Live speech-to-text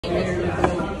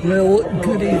Well,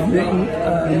 good evening.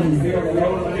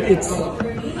 It's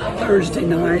Thursday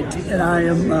night, and I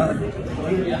am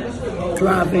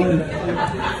driving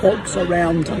folks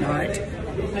around tonight.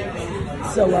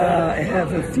 So I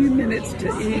have a few minutes to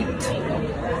eat.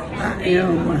 I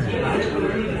am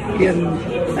in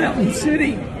Mountain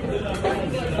City,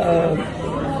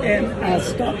 and I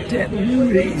stopped at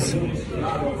Loui's.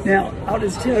 Now, I'll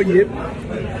just tell you,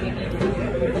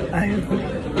 I have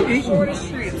eaten.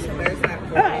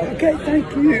 Ah, okay, thank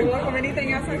you.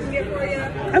 Anything else I can get for you?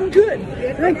 I'm good,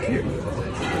 thank you.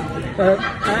 I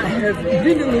have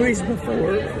been to Louis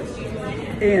before,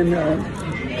 and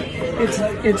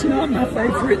it's not my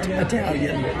favorite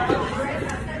Italian,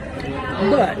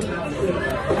 but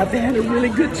I've had a really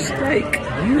good steak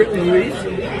here at Louis,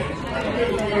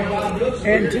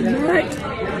 and tonight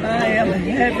I am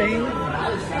having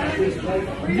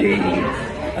the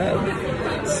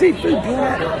seafood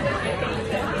platter.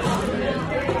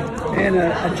 And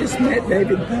I just met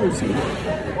David Posey.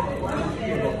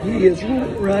 He is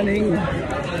running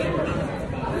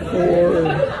for...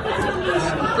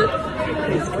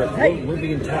 Hey. We'll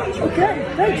be in touch. Okay,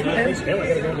 thank you. Thanks, man. We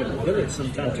gotta go to the village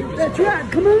sometime too. That's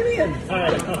right, come on in. All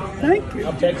right. Thank you.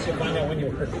 I'll text you, find out when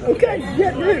you're working. Okay,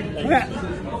 yeah, dude. All right.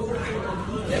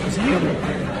 That was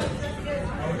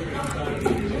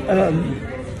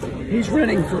him. He's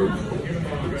running for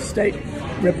state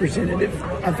representative.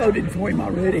 I voted for him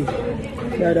already,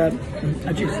 but I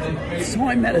just saw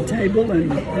him at a table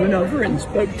and went over and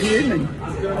spoke to him and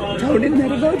told him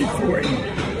that I voted for him.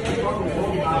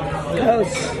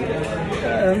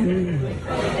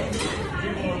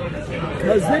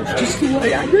 Because that's just the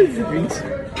way I do things.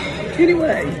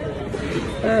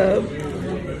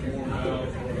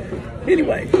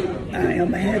 Anyway, I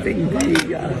am having the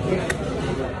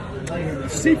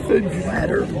seafood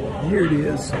platter. Here it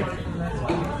is.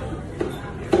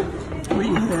 We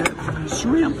have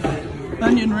shrimp,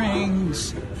 onion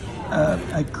rings,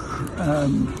 a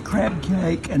crab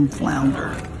cake, and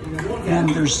flounder. And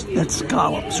that's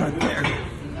scallops right there.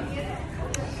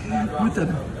 With a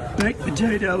baked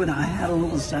potato, and I had a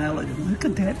little salad. Look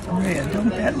at that bread. Don't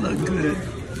that look good?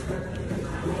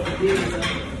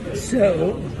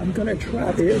 So, I'm going to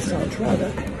try this. I'll try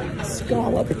the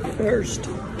scallop first.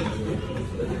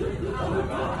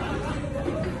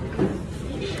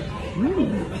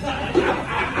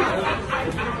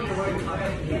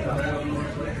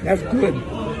 That's good.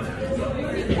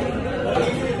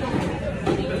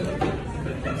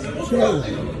 So,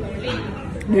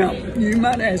 now you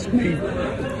might ask me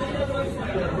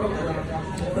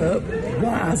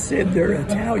why I said their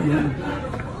Italian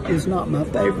is not my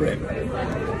favorite.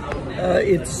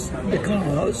 It's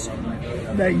because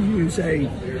they use a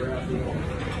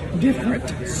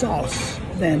different sauce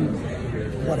than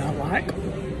what I like.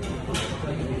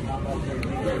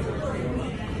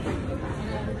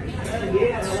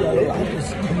 So I'll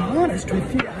just be honest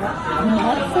with you, I'm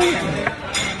not a fan.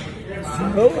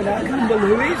 So when I come to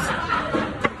Louis,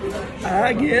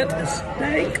 I get a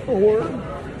steak or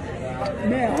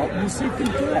now the seafood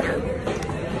platter.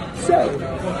 So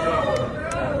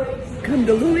come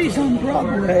to Louis on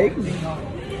Broadway.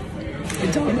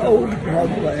 It's on Old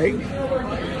Broadway,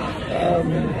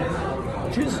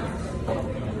 just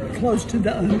close to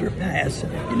the underpass.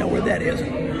 You know where that is.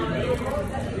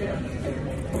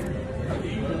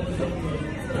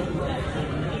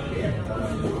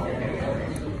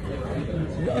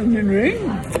 The onion ring.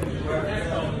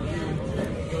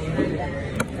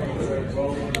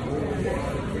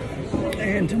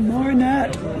 And tomorrow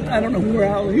night, I don't know where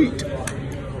I'll eat,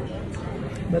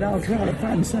 but I'll try to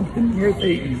find something worth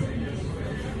eating.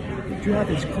 Try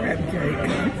this crab cake.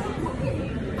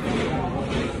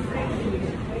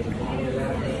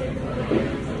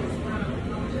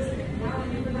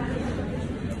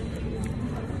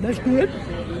 That's good.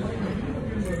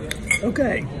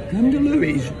 Okay, come to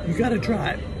Louis. You gotta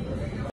try it.